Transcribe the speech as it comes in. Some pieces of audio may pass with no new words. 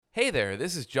Hey there,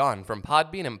 this is John from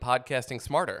Podbean and Podcasting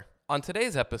Smarter. On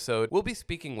today's episode, we'll be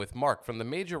speaking with Mark from the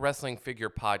Major Wrestling Figure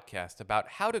podcast about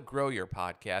how to grow your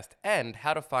podcast and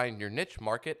how to find your niche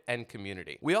market and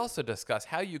community. We also discuss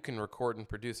how you can record and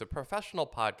produce a professional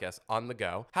podcast on the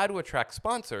go, how to attract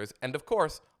sponsors, and of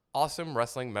course, awesome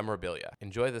wrestling memorabilia.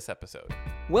 Enjoy this episode.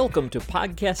 Welcome to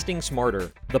Podcasting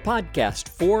Smarter, the podcast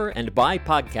for and by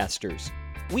podcasters.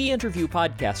 We interview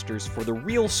podcasters for the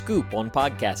real scoop on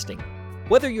podcasting.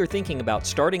 Whether you're thinking about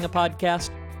starting a podcast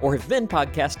or have been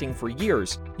podcasting for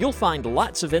years, you'll find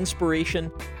lots of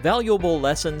inspiration, valuable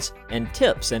lessons, and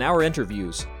tips in our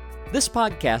interviews. This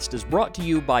podcast is brought to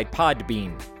you by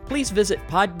Podbean. Please visit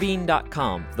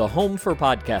podbean.com, the home for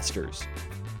podcasters.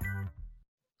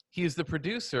 He is the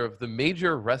producer of the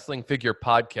Major Wrestling Figure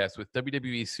podcast with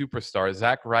WWE superstars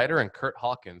Zack Ryder and Kurt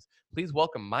Hawkins. Please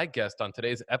welcome my guest on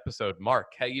today's episode, Mark.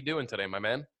 How you doing today, my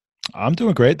man? I'm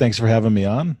doing great. Thanks for having me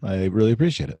on. I really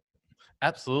appreciate it.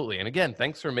 Absolutely. And again,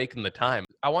 thanks for making the time.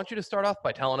 I want you to start off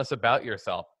by telling us about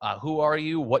yourself. Who are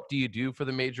you? What do you do for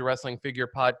the Major Wrestling Figure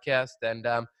podcast? And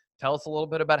tell us a little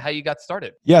bit about how you got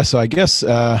started. Yeah, so I guess,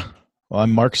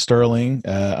 I'm Mark Sterling.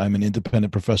 I'm an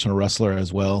independent professional wrestler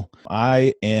as well.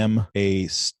 I am a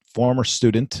former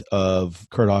student of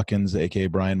Kurt Hawkins, aka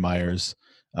Brian Myers.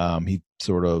 He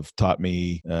sort of taught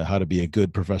me how to be a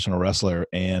good professional wrestler,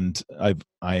 and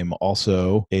I am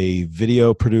also a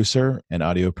video producer and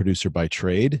audio producer by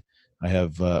trade. I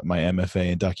have my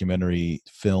MFA in documentary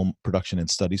film production and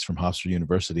studies from Hofstra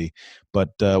University. But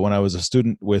when I was a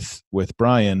student with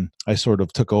Brian, I sort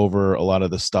of took over a lot of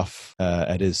the stuff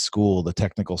at his school, the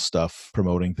technical stuff,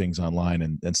 promoting things online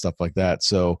and stuff like that.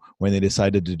 So when they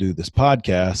decided to do this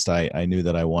podcast, I knew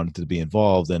that I wanted to be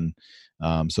involved. And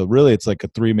so really, it's like a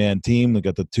three-man team. We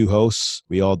got the two hosts.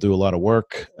 We all do a lot of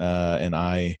work, and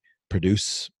I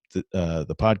produce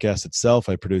the podcast itself.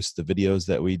 I produce the videos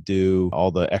that we do,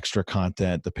 all the extra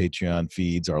content, the Patreon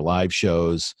feeds, our live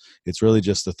shows. It's really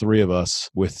just the three of us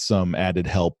with some added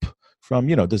help from,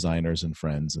 designers and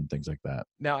friends and things like that.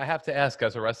 Now, I have to ask,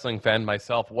 as a wrestling fan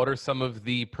myself, what are some of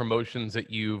the promotions that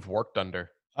you've worked under?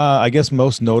 I guess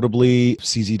most notably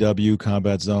CZW,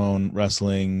 Combat Zone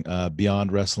Wrestling,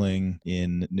 Beyond Wrestling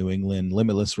in New England,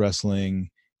 Limitless Wrestling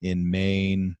in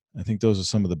Maine. I think those are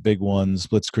some of the big ones.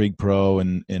 Blitzkrieg Pro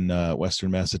in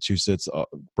Western Massachusetts,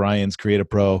 Brian's Creative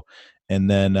Pro. And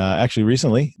then actually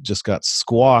recently just got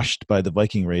squashed by the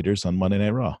Viking Raiders on Monday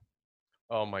Night Raw.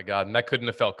 Oh, my God. And that couldn't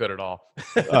have felt good at all.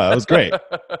 It was great.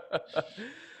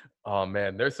 Oh,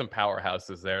 man. There's some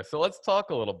powerhouses there. So let's talk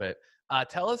a little bit.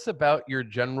 Tell us about your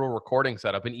general recording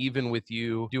setup, and even with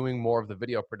you doing more of the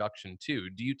video production too.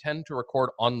 Do you tend to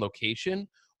record on location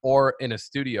or in a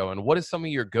studio? And what is some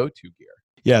of your go-to gear?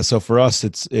 Yeah, so for us,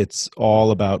 it's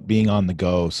all about being on the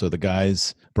go. So the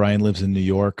guys, Brian lives in New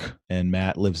York and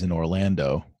Matt lives in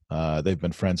Orlando. They've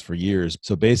been friends for years.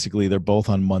 So basically, they're both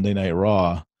on Monday Night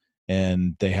Raw,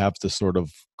 and they have to sort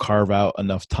of carve out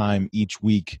enough time each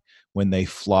week when they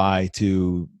fly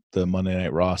to the Monday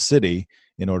Night Raw city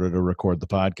in order to record the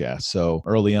podcast. So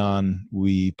early on,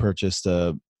 we purchased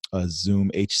a Zoom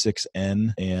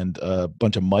H6N and a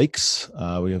bunch of mics.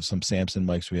 We have some Samson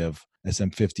mics. We have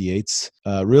SM58s.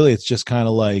 Really, it's just kind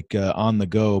of like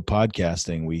on-the-go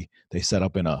podcasting. They set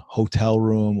up in a hotel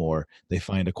room, or they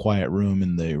find a quiet room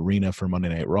in the arena for Monday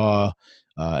Night Raw,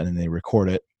 and then they record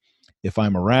it. If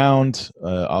I'm around,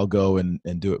 I'll go and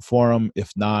do it for them.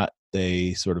 If not,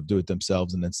 they sort of do it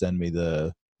themselves and then send me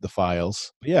the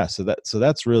files. But yeah, so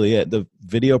that's really it. The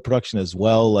video production as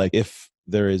well, like if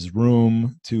there is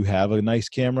room to have a nice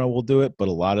camera, we'll do it. But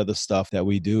a lot of the stuff that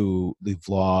we do, the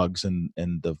vlogs and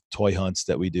the toy hunts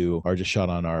that we do, are just shot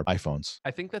on our iPhones. I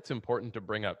think that's important to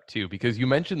bring up too, because you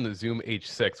mentioned the Zoom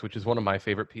H6, which is one of my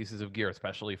favorite pieces of gear,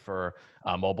 especially for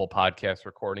mobile podcast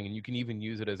recording. And you can even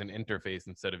use it as an interface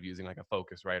instead of using like a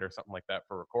Focusrite or something like that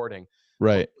for recording.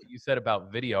 Right. What you said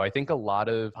about video, I think a lot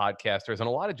of podcasters and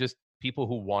a lot of just people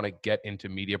who want to get into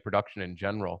media production in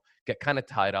general get kind of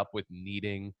tied up with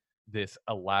needing this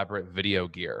elaborate video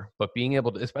gear. But being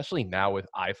able to, especially now with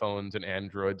iPhones and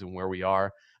Androids and where we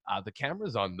are, the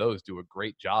cameras on those do a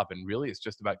great job. And really, it's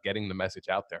just about getting the message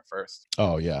out there first.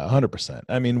 Oh, yeah, 100%.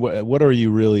 I mean, what are you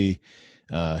really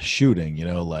shooting?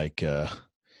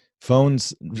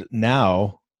 Phones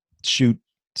now shoot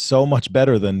so much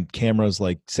better than cameras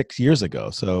like 6 years ago.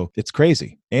 So it's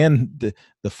crazy. And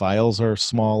the files are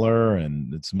smaller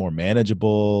and it's more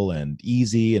manageable and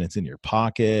easy, and it's in your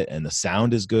pocket, and the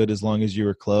sound is good as long as you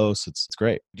were close. It's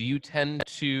great. Do you tend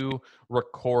to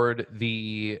record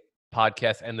the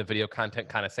podcast and the video content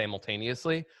kind of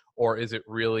simultaneously? Or is it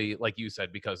really, like you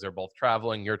said, because they're both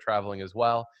traveling, you're traveling as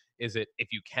well, Is it, if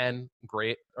you can,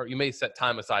 great, or you may set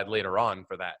time aside later on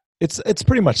for that? It's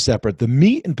pretty much separate. The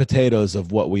meat and potatoes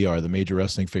of what we are, the Major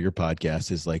Wrestling Figure Podcast,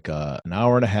 is like an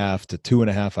hour and a half to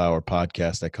 2.5 hour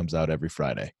podcast that comes out every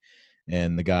Friday.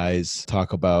 And the guys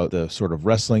talk about the sort of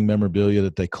wrestling memorabilia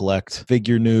that they collect,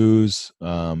 figure news,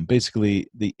 basically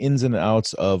the ins and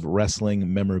outs of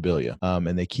wrestling memorabilia.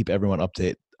 And they keep everyone up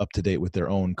to date with their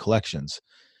own collections.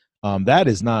 That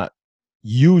is not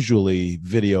usually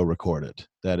video recorded.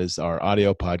 That is our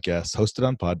audio podcast hosted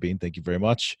on Podbean. Thank you very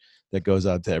much. That goes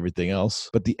out to everything else.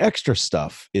 But the extra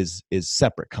stuff is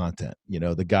separate content.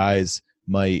 The guys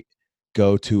might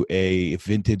go to a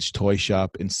vintage toy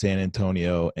shop in San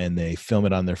Antonio and they film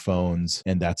it on their phones,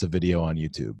 and that's a video on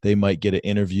YouTube. They might get an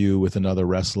interview with another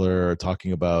wrestler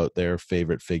talking about their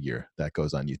favorite figure. That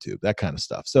goes on YouTube, that kind of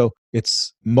stuff. So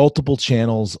it's multiple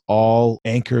channels, all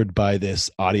anchored by this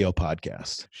audio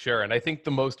podcast. Sure. And I think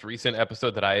the most recent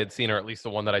episode that I had seen, or at least the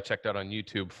one that I checked out on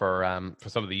YouTube for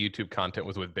some of the YouTube content,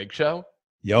 was with Big Show.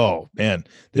 Yo, man,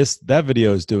 that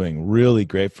video is doing really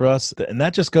great for us. And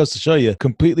that just goes to show you,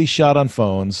 completely shot on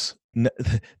phones.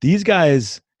 These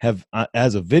guys have,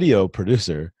 as a video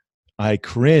producer, I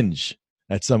cringe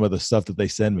at some of the stuff that they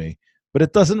send me, but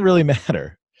it doesn't really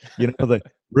matter. The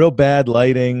real bad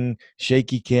lighting,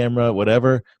 shaky camera,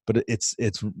 whatever, but it's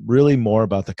really more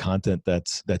about the content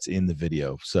that's in the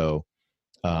video. So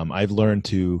I've learned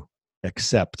to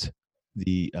accept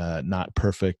the not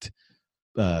perfect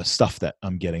stuff that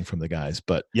I'm getting from the guys.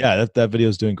 But yeah, that video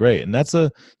is doing great. And that's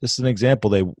just an example.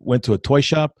 They went to a toy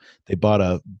shop, they bought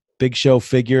a Big Show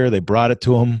figure, they brought it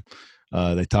to them,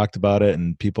 they talked about it,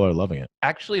 and people are loving it.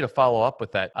 Actually, to follow up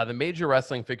with that, the Major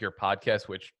Wrestling Figure Podcast,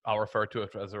 which I'll refer to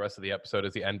as the rest of the episode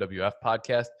as the NWF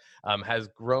Podcast, has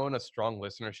grown a strong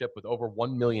listenership with over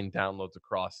 1 million downloads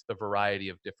across the variety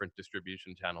of different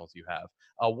distribution channels you have.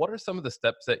 What are some of the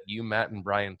steps that you, Matt, and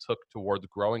Brian took towards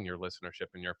growing your listenership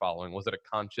and your following? Was it a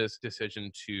conscious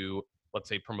decision to, let's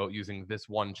say, promote using this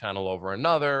one channel over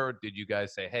another? Did you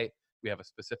guys say, hey, we have a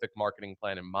specific marketing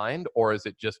plan in mind? Or is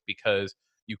it just because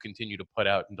you continue to put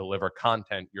out and deliver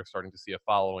content, you're starting to see a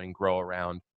following grow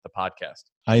around the podcast?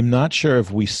 I'm not sure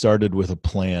if we started with a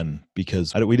plan,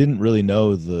 because we didn't really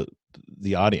know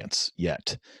the audience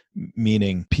yet.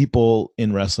 Meaning, people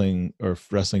in wrestling or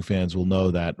wrestling fans will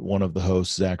know that one of the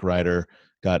hosts, Zack Ryder,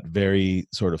 got very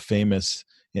sort of famous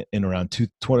in around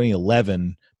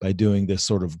 2011 by doing this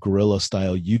sort of guerrilla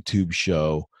style YouTube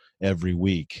show every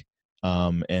week.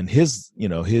 And his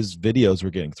videos were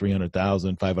getting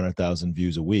 300,000, 500,000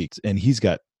 views a week. And he's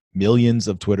got millions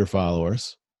of Twitter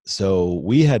followers. So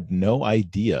we had no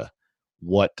idea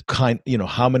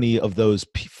how many of those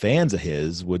fans of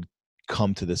his would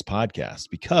come to this podcast,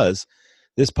 because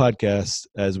this podcast,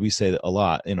 as we say a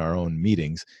lot in our own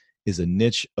meetings, is a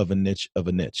niche of a niche of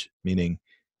a niche, meaning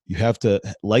you have to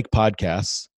like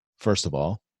podcasts, first of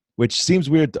all, which seems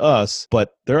weird to us,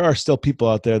 but there are still people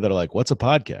out there that are like, what's a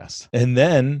podcast? And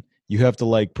then you have to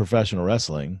like professional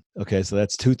wrestling. Okay, so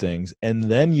that's two things. And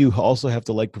then you also have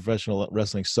to like professional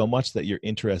wrestling so much that you're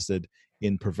interested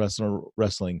in professional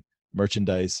wrestling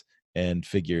merchandise and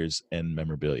figures and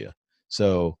memorabilia.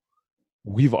 So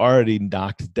we've already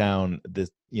knocked down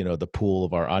the pool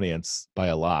of our audience by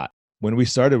a lot. When we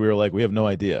started, we were like, we have no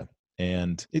idea.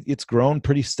 And it's grown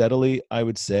pretty steadily, I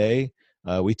would say.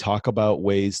 We talk about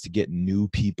ways to get new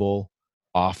people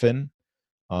often.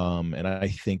 And I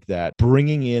think that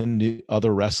bringing in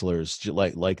other wrestlers,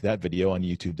 like that video on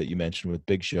YouTube that you mentioned with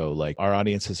Big Show, like our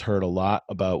audience has heard a lot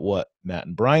about what Matt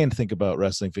and Brian think about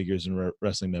wrestling figures and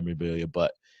wrestling memorabilia,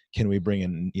 but can we bring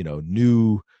in,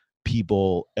 new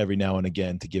people every now and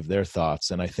again to give their thoughts?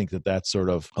 And I think that that's sort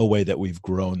of a way that we've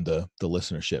grown the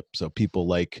listenership. So people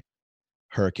like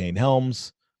Hurricane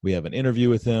Helms, we have an interview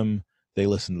with him. They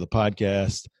listen to the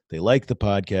podcast. They like the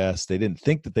podcast. They didn't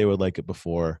think that they would like it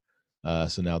before.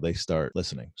 So now they start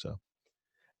listening.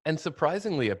 And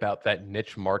surprisingly about that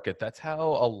niche market, that's how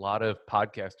a lot of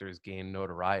podcasters gain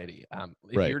notoriety. If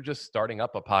Right. You're just starting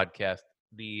up a podcast,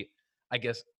 I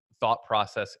guess, thought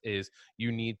process is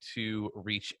you need to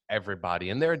reach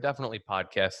everybody. And there are definitely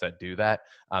podcasts that do that.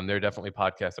 There are definitely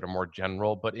podcasts that are more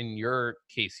general. But in your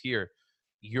case here,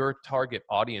 your target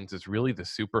audience is really the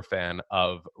super fan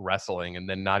of wrestling, and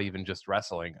then not even just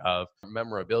wrestling, of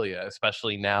memorabilia,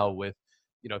 especially now with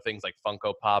things like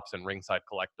Funko Pops and ringside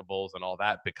collectibles and all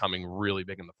that becoming really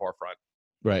big in the forefront.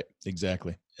 Right,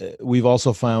 exactly. We've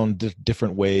also found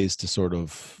different ways to sort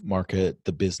of market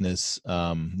the business,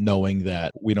 knowing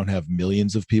that we don't have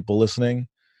millions of people listening.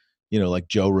 Like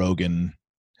Joe Rogan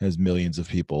has millions of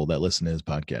people that listen to his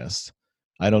podcast.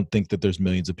 I don't think that there's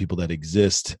millions of people that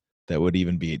exist that would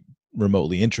even be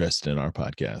remotely interested in our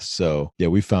podcast. So yeah,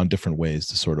 we found different ways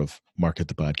to sort of market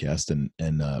the podcast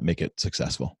and make it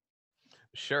successful.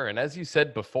 Sure. And as you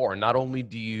said before, not only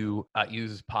do you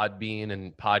use Podbean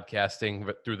and podcasting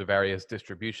through the various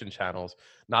distribution channels,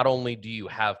 not only do you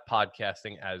have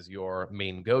podcasting as your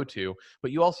main go-to,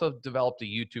 but you also developed a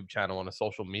YouTube channel and a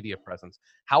social media presence.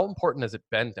 How important has it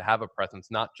been to have a presence,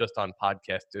 not just on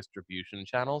podcast distribution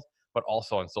channels, but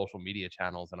also on social media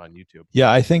channels and on YouTube? Yeah,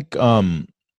 I think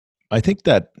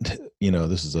that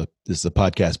this is a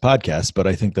podcast, but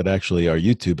I think that actually our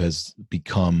YouTube has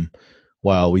become,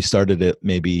 while we started it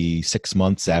maybe 6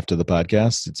 months after the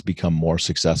podcast, it's become more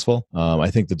successful.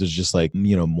 I think that there's just like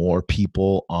more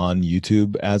people on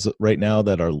YouTube as right now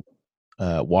that are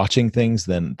watching things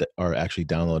than that are actually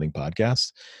downloading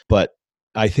podcasts. But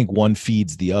I think one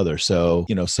feeds the other. So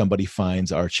somebody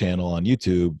finds our channel on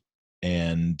YouTube,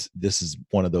 and this is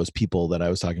one of those people that I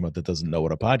was talking about that doesn't know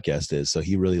what a podcast is. So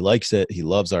he really likes it. He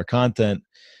loves our content.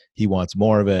 He wants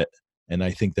more of it. And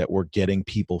I think that we're getting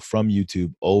people from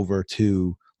YouTube over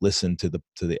to listen to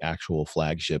the actual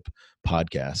flagship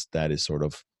podcast. That is sort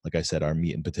of, like I said, our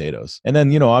meat and potatoes. And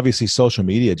then, obviously social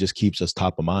media just keeps us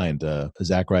top of mind.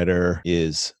 Zach Ryder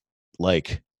is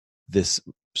like this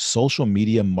social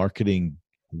media marketing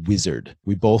wizard.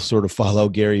 We both sort of follow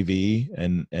Gary Vee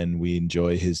and we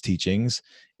enjoy his teachings.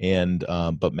 And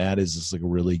but Matt is just like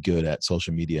really good at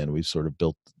social media, and we've sort of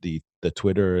built the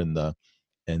Twitter and the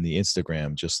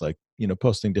Instagram, just like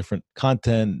posting different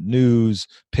content, news,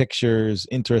 pictures,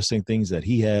 interesting things that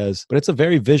he has. But it's a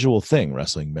very visual thing,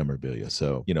 wrestling memorabilia.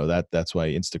 So that's why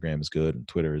Instagram is good and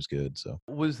Twitter is good. So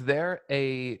Was there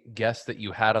a guest that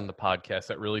you had on the podcast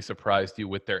that really surprised you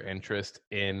with their interest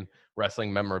in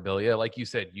wrestling memorabilia? Like you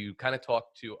said, you kind of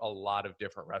talked to a lot of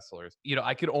different wrestlers.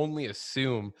 I could only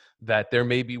assume that there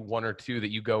may be one or two that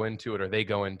you go into it or they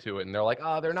go into it and they're like,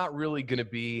 oh, they're not really going to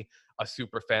be a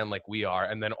super fan like we are.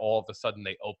 And then all of a sudden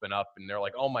they open up and they're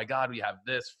like, oh my God, we have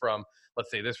this from, let's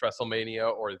say, this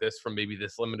WrestleMania, or this from maybe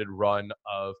this limited run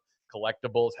of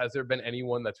collectibles. Has there been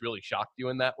anyone that's really shocked you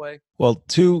in that way? Well,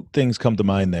 two things come to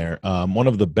mind there. One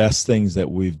of the best things that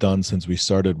we've done since we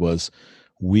started was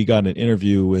we got an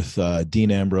interview with Dean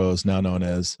Ambrose, now known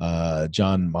as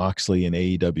Jon Moxley in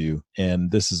AEW.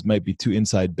 And might be too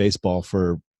inside baseball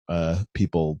for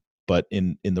people, but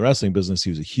in the wrestling business,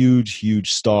 he was a huge,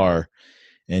 huge star.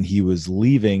 And he was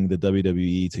leaving the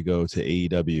WWE to go to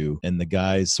AEW. And the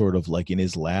guys sort of like in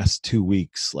his last 2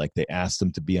 weeks, like they asked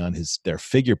him to be on their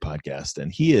figure podcast.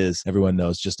 And he is, everyone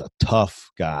knows, just a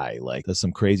tough guy. Like does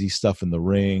some crazy stuff in the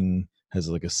ring, has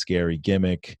like a scary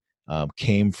gimmick,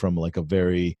 came from like a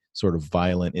very sort of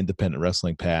violent independent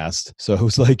wrestling past. So it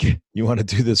was like, you want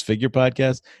to do this figure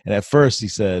podcast? And at first he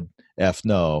said, F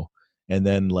no. And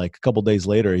then like a couple days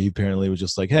later, he apparently was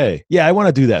just like, hey, yeah, I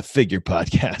want to do that figure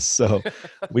podcast. So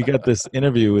we got this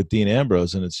interview with Dean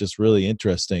Ambrose, and it's just really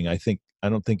interesting. I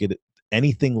don't think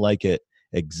anything like it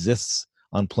exists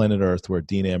on planet Earth, where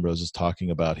Dean Ambrose is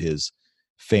talking about his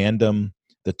fandom,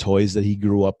 the toys that he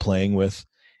grew up playing with.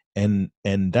 And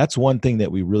that's one thing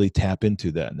that we really tap into,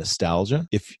 that nostalgia.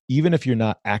 Even if you're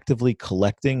not actively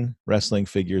collecting wrestling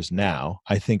figures now,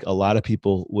 I think a lot of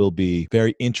people will be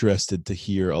very interested to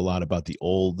hear a lot about the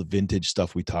old vintage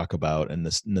stuff we talk about, and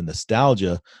the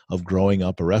nostalgia of growing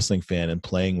up a wrestling fan and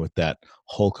playing with that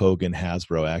Hulk Hogan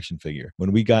Hasbro action figure.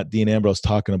 When we got Dean Ambrose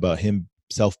talking about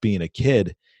himself being a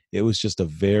kid, it was just a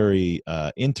very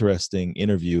interesting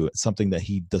interview, something that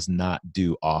he does not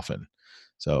do often.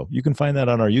 So you can find that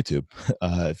on our YouTube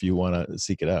if you want to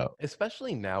seek it out.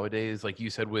 Especially nowadays, like you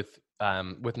said, with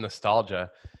nostalgia,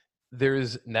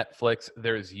 there's Netflix,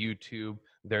 there's YouTube,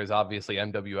 there's obviously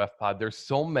MWF Pod. There's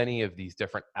so many of these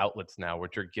different outlets now,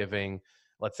 which are giving,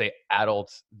 let's say,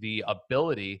 adults the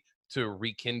ability to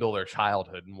rekindle their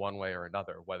childhood in one way or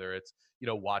another, whether it's,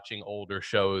 watching older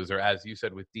shows, or as you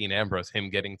said with Dean Ambrose,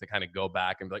 him getting to kind of go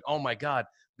back and be like, oh my God,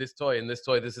 this toy and this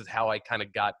toy, this is how I kind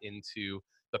of got into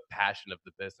the passion of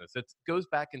the business. It goes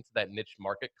back into that niche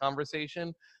market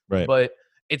conversation, Right. but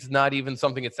it's not even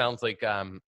something, it sounds like,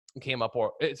 came up,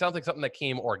 or it sounds like something that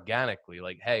came organically.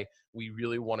 Like, hey, we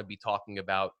really want to be talking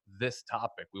about this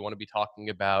topic. We want to be talking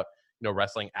about,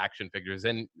 wrestling action figures,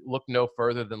 and look no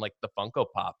further than like the Funko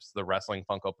Pops, the wrestling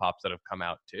Funko Pops that have come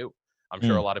out too. I'm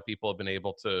sure a lot of people have been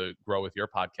able to grow with your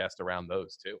podcast around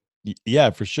those too. Yeah,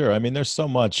 for sure. I mean, there's so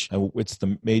much. It's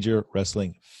the Major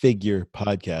Wrestling Figure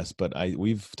Podcast, but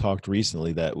we've talked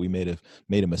recently that we made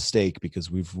a mistake, because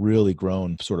we've really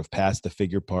grown sort of past the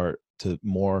figure part to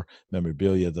more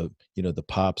memorabilia, the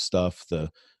pop stuff, the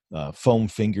foam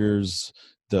fingers,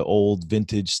 the old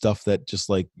vintage stuff that just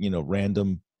like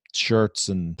random shirts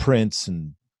and prints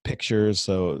and pictures.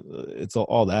 So it's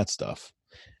all that stuff.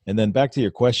 And then back to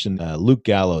your question, Luke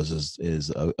Gallows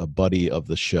is a buddy of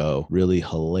the show, really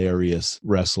hilarious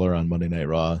wrestler on Monday Night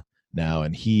Raw now,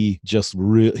 and he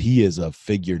is a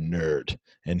figure nerd,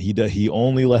 and he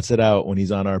only lets it out when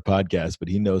he's on our podcast, but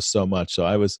he knows so much. So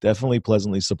I was definitely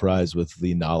pleasantly surprised with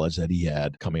the knowledge that he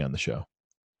had coming on the show.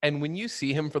 And when you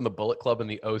see him from the Bullet Club and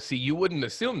the OC, you wouldn't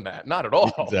assume that. Not at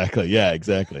all. Exactly. Yeah,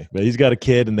 exactly. But he's got a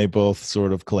kid, and they both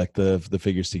sort of collect the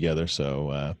figures together.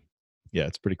 So yeah,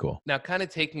 it's pretty cool. Now, kind of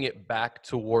taking it back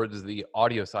towards the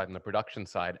audio side and the production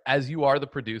side, as you are the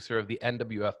producer of the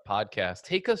NWF podcast,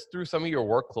 take us through some of your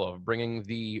workflow of bringing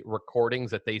the recordings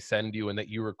that they send you and that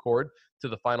you record to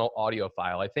the final audio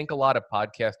file. I think a lot of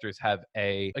podcasters have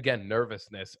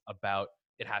nervousness about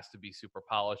it has to be super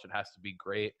polished. It has to be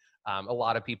great. A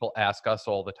lot of people ask us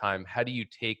all the time, how do you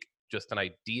take just an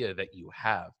idea that you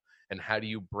have and how do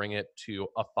you bring it to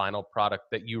a final product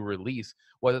that you release,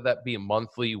 whether that be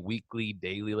monthly, weekly,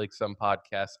 daily, like some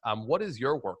podcasts? What is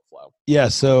your workflow? Yeah,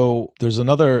 so there's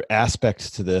another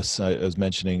aspect to this. I was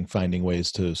mentioning finding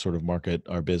ways to sort of market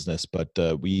our business, but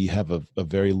we have a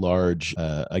very large,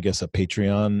 a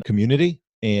Patreon community.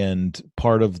 And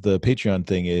part of the Patreon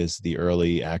thing is the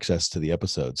early access to the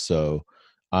episodes. So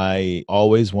I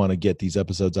always want to get these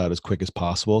episodes out as quick as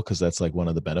possible because that's like one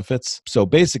of the benefits. So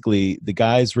basically, the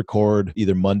guys record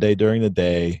either Monday during the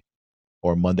day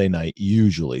or Monday night.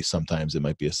 Usually, sometimes it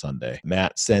might be a Sunday.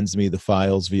 Matt sends me the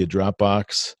files via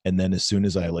Dropbox, and then as soon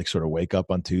as I like sort of wake up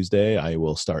on Tuesday, I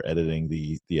will start editing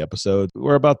the episode.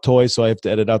 We're about toys, so I have to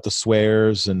edit out the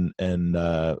swears and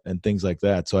things like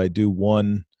that. So I do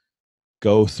one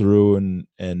go through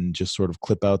and just sort of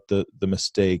clip out the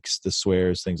mistakes, the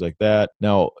swears, things like that.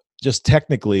 Now, just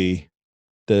technically,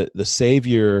 the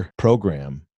Savior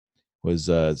program was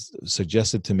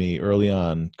suggested to me early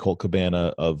on. Colt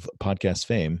Cabana of podcast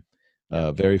fame,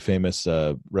 very famous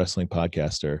wrestling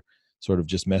podcaster, sort of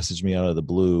just messaged me out of the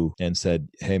blue and said,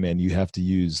 "Hey man, you have to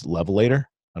use Levelator."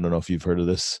 I don't know if you've heard of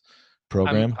this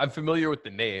program. I'm familiar with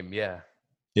the name. Yeah,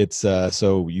 it's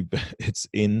it's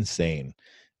insane.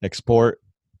 Export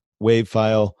wave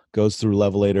file, goes through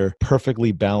Levelator,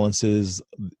 perfectly balances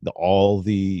all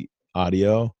the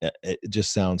audio. It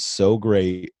just sounds so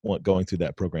great going through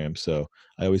that program. So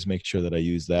I always make sure that I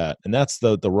use that. And that's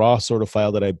the raw sort of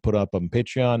file that I put up on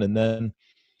Patreon. And then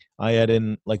I add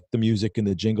in like the music and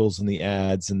the jingles and the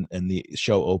ads and the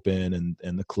show open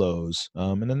and the close.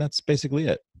 And then that's basically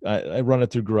it. I run it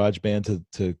through GarageBand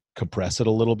to compress it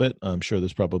a little bit. I'm sure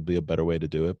there's probably a better way to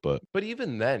do it, but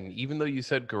even then, even though you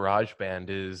said GarageBand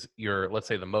is your, let's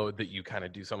say, the mode that you kind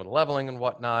of do some of the leveling and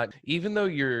whatnot, even though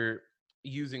you're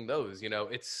using those,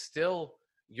 it's still,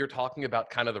 you're talking about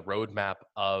kind of the roadmap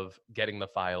of getting the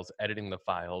files, editing the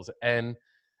files. And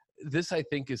this, I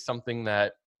think, is something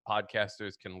that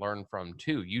podcasters can learn from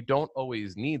too. You don't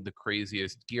always need the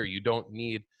craziest gear. You don't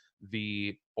need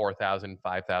the $4,000,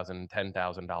 $5,000,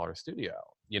 $10,000 studio.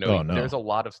 Oh, no. There's a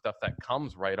lot of stuff that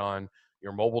comes right on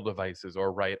your mobile devices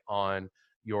or right on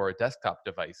your desktop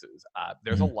devices.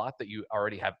 There's a lot that you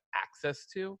already have access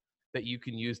to that you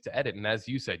can use to edit. And as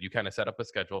you said, you kind of set up a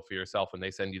schedule for yourself when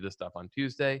they send you the stuff on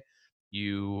Tuesday.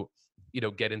 You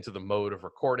get into the mode of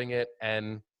recording it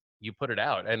and you put it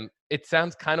out. And it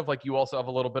sounds kind of like you also have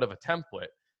a little bit of a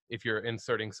template if you're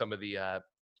inserting some of the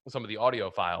audio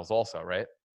files also, right?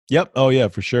 Yep. Oh yeah,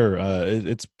 for sure.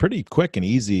 It's pretty quick and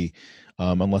easy,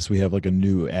 unless we have like a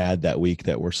new ad that week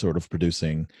that we're sort of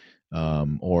producing,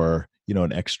 or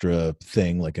an extra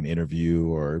thing like an interview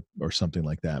or something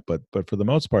like that. But for the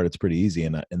most part, it's pretty easy,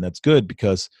 and that's good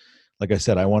because, like I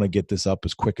said, I want to get this up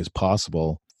as quick as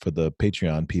possible for the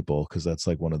Patreon people because that's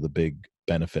like one of the big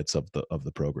benefits of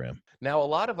the program. Now, a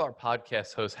lot of our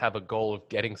podcast hosts have a goal of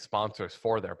getting sponsors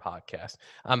for their podcast.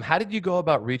 How did you go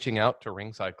about reaching out to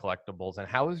Ringside Collectibles, and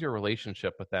how is your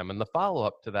relationship with them? And the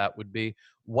follow-up to that would be,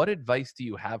 what advice do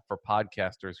you have for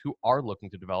podcasters who are looking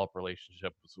to develop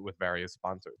relationships with various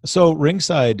sponsors? So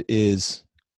Ringside is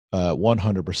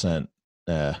 100%,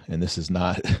 and this is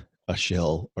not a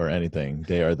shill or anything.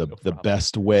 They are the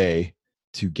best way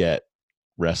to get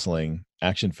wrestling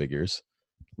action figures,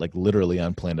 like literally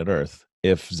on planet Earth.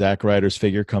 If Zack Ryder's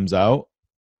figure comes out,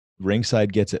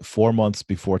 Ringside gets it 4 months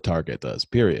before Target does,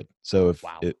 period. So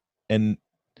and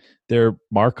their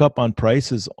markup on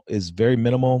price is very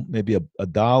minimal, maybe a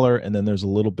dollar. And then there's a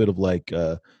little bit of like,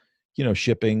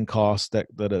 shipping cost that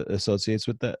associates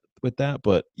with that.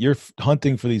 But you're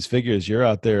hunting for these figures. You're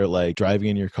out there like driving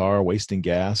in your car, wasting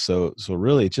gas. So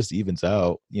really it just evens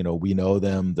out. We know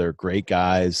them. They're great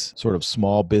guys, sort of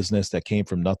small business that came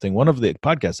from nothing. One of the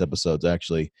podcast episodes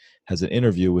actually has an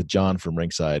interview with John from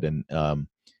Ringside. And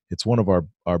It's one of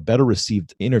our better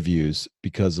received interviews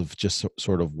because of just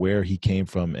sort of where he came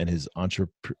from and his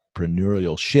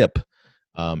entrepreneurial ship,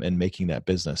 and making that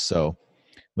business. So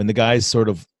when the guys sort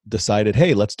of decided,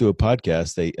 hey, let's do a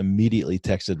podcast, they immediately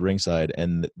texted Ringside,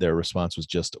 and their response was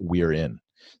just, we're in.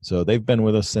 So they've been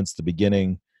with us since the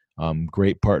beginning.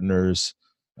 Great partners.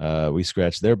 We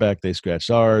scratched their back, they scratched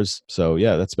ours. So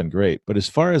yeah, that's been great. But as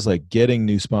far as like getting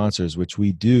new sponsors, which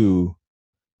we do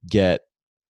get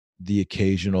the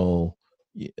occasional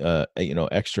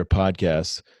extra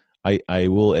podcasts, I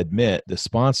will admit the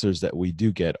sponsors that we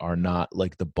do get are not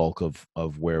like the bulk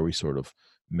of where we sort of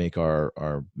make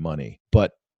our money.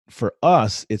 But for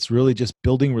us, it's really just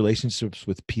building relationships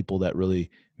with people that really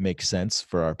make sense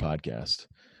for our podcast.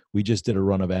 We just did a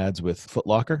run of ads with Foot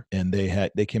Locker, and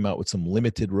they came out with some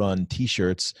limited run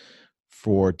t-shirts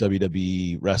for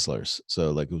WWE wrestlers.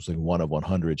 So like it was like 1 of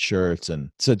 100 shirts.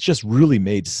 And so it just really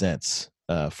made sense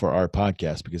for our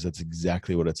podcast, because that's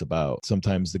exactly what it's about.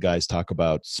 Sometimes the guys talk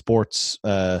about sports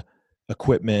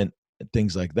equipment and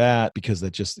things like that, because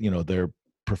that just, they're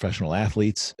professional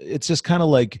athletes. It's just kind of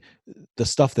like the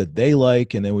stuff that they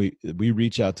like, and then we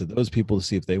reach out to those people to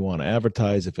see if they want to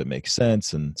advertise, if it makes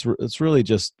sense. And it's really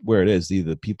just where it is.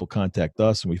 Either people contact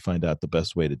us and we find out the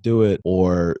best way to do it,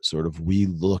 or sort of we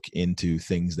look into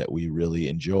things that we really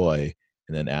enjoy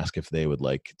and then ask if they would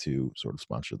like to sort of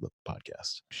sponsor the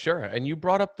podcast. Sure. And you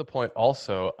brought up the point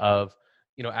also of,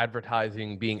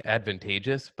 advertising being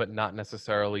advantageous, but not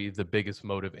necessarily the biggest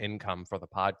mode of income for the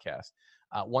podcast.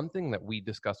 One thing that we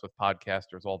discuss with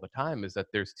podcasters all the time is that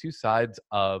there's two sides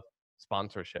of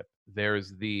sponsorship.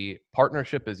 There's the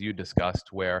partnership, as you discussed,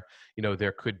 where,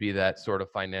 there could be that sort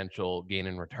of financial gain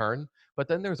in return. But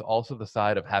then there's also the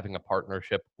side of having a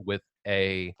partnership with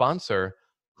a sponsor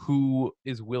who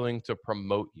is willing to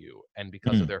promote you. And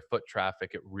because of their foot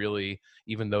traffic, it really,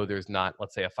 even though there's not,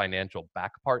 let's say, a financial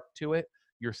back part to it,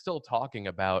 you're still talking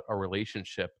about a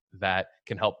relationship that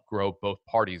can help grow both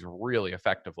parties really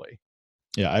effectively.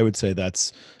 Yeah, I would say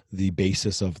that's the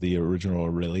basis of the original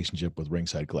relationship with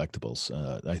Ringside Collectibles.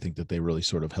 I think that they really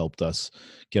sort of helped us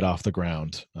get off the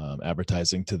ground,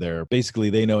 advertising to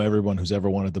basically they know everyone who's ever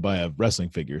wanted to buy a wrestling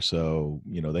figure. So,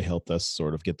 they helped us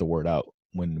sort of get the word out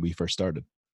when we first started.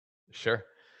 Sure.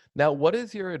 Now, what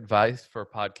is your advice for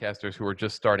podcasters who are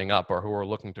just starting up or who are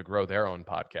looking to grow their own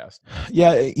podcast?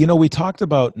 Yeah, we talked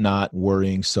about not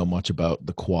worrying so much about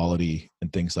the quality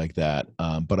and things like that.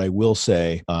 But I will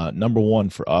say, number one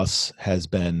for us has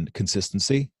been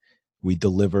consistency. We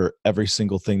deliver every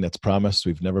single thing that's promised.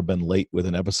 We've never been late with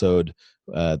an episode.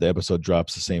 The episode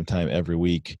drops the same time every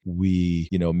week. We,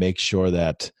 make sure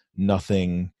that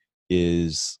nothing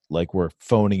is like we're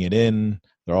phoning it in.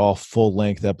 They're all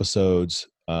full-length episodes.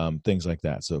 Things like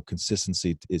that. So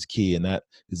consistency is key. And that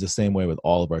is the same way with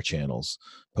all of our channels,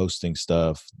 posting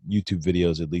stuff, YouTube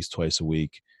videos at least twice a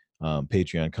week,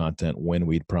 Patreon content when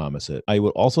we'd promise it. I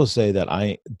would also say that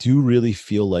I do really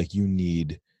feel like you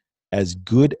need as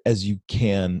good as you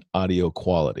can audio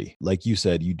quality. Like you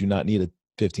said, you do not need a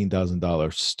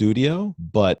 $15,000 studio,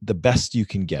 but the best you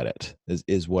can get it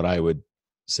is what I would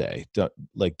say.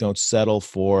 Don't settle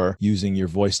for using your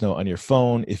voice note on your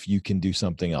phone if you can do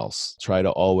something else. Try to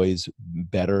always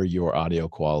better your audio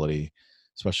quality,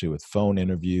 especially with phone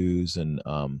interviews and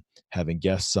having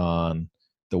guests on.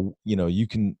 You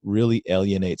can really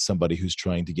alienate somebody who's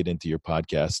trying to get into your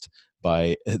podcast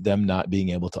by them not being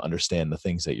able to understand the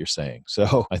things that you're saying.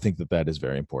 So I think that is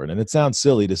very important. And it sounds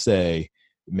silly to say,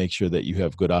 make sure that you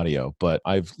have good audio, but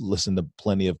I've listened to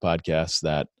plenty of podcasts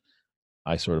that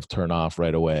I sort of turn off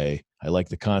right away. I like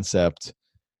the concept,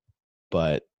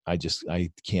 but I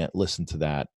can't listen to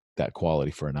that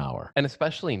quality for an hour. And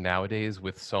especially nowadays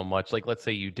with so much, like let's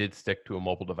say you did stick to a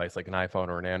mobile device like an iPhone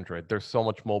or an Android, there's so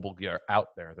much mobile gear out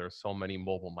there. There's so many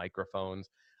mobile microphones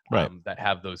that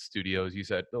have those studios. You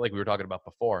said, like we were talking about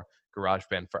before,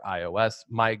 GarageBand for iOS.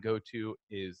 My go-to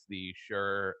is the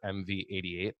Shure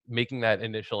MV88. Making that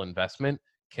initial investment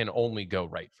can only go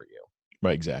right for you.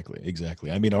 Right,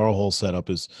 exactly. I mean, our whole setup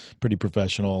is pretty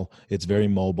professional. It's very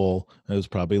mobile. It was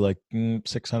probably like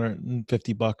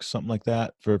 $650, something like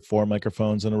that, for 4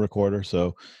 microphones and a recorder.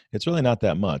 So it's really not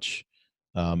that much.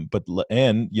 But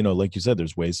like you said,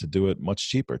 there's ways to do it much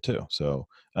cheaper too. So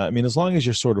I mean, as long as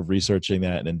you're sort of researching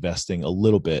that and investing a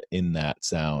little bit in that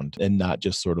sound, and not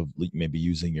just sort of maybe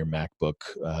using your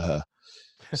MacBook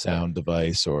sound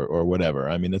device or whatever.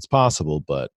 I mean, it's possible,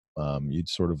 but you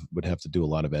sort of would have to do a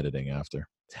lot of editing after.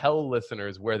 Tell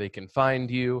listeners where they can find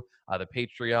you, the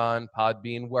Patreon,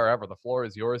 Podbean, wherever. The floor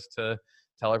is yours to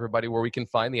tell everybody where we can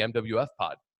find the MWF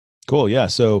pod. Cool. Yeah.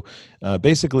 So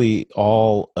basically,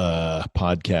 all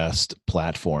podcast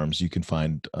platforms you can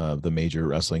find the Major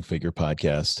Wrestling Figure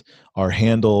Podcast. Our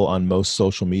handle on most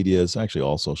social medias, actually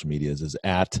all social medias, is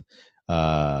at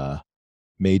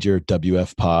Major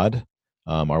WF Pod.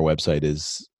 Our website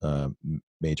is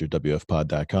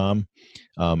majorwfpod.com.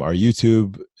 Our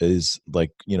YouTube is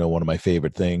one of my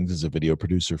favorite things. As a video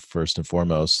producer first and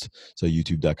foremost, so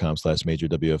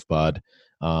youtube.com/majorwfpod.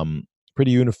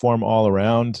 Pretty uniform all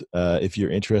around. If you're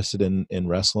interested in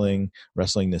wrestling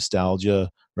nostalgia,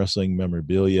 wrestling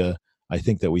memorabilia, I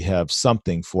think that we have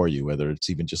something for you, whether it's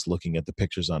even just looking at the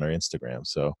pictures on our Instagram.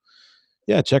 So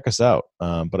yeah, check us out.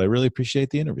 But I really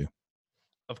appreciate the interview.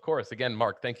 Of course. Again,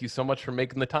 Mark, thank you so much for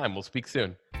making the time. We'll speak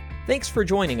soon. Thanks for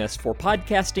joining us for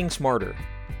Podcasting Smarter.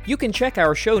 You can check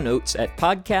our show notes at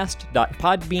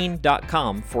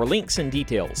podcast.podbean.com for links and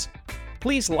details.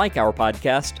 Please like our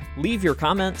podcast, leave your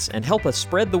comments, and help us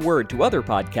spread the word to other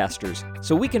podcasters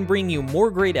so we can bring you more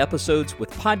great episodes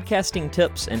with podcasting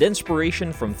tips and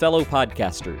inspiration from fellow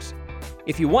podcasters.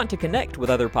 If you want to connect with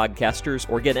other podcasters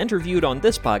or get interviewed on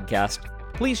this podcast,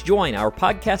 please join our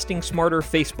Podcasting Smarter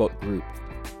Facebook group.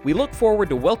 We look forward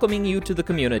to welcoming you to the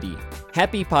community.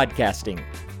 Happy podcasting!